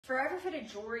forever fitted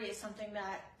jewelry is something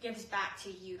that gives back to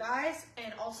you guys.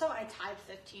 And also I tithe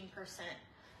 15%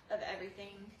 of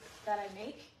everything that I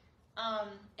make.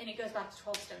 And it goes back to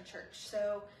 12 Stone Church.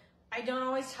 So I don't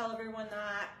always tell everyone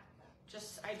that.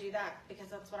 Just, I do that because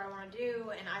that's what I want to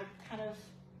do. And I kind of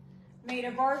made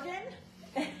a bargain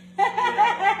with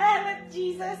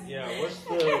Jesus. Yeah, what's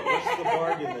the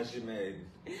bargain that you made?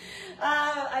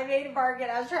 I made a bargain.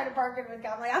 I was trying to bargain with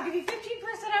God. I'm like, I'll give you 15%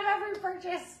 of every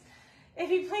purchase if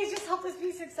you please just help us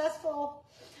be successful.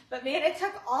 But man, it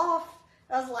took off.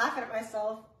 I was laughing at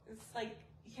myself. It's like,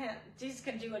 Jesus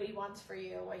can do what he wants for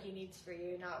you, what he needs for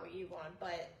you, not what you want.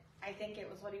 But I think it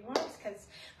was what he wants,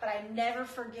 but I never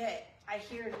forget. I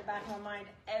hear it in the back of my mind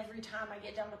every time I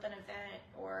get done with an event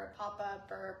or a pop-up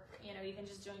or, even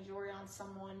just doing jewelry on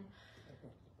someone.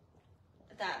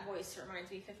 That voice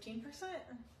reminds me 15%.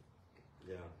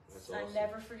 Yeah, that's so awesome. I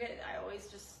never forget it. I always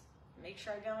just make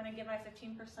sure I go in and get my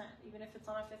 15%, even if it's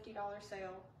on a $50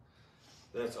 sale.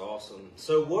 That's awesome.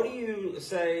 So what do you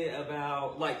say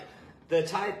about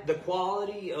the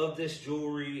quality of this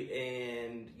jewelry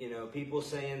and, people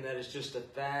saying that it's just a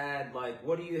fad? Like,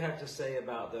 what do you have to say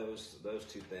about those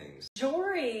two things?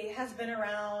 Jewelry has been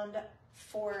around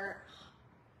for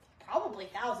probably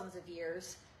thousands of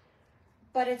years,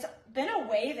 but it's been a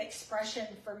way of expression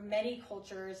for many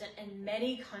cultures and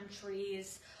many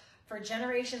countries for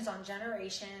generations on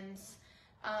generations.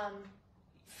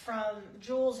 From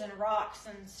jewels and rocks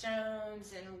and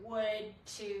stones and wood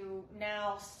to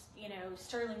now,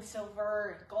 sterling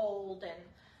silver and gold and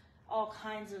all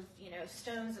kinds of,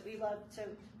 stones that we love. So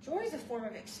jewelry is a form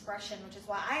of expression, which is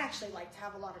why I actually like to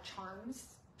have a lot of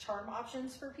charm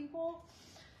options for people.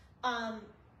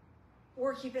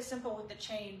 Or keep it simple with the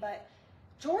chain, but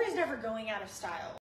jewelry is never going out of style.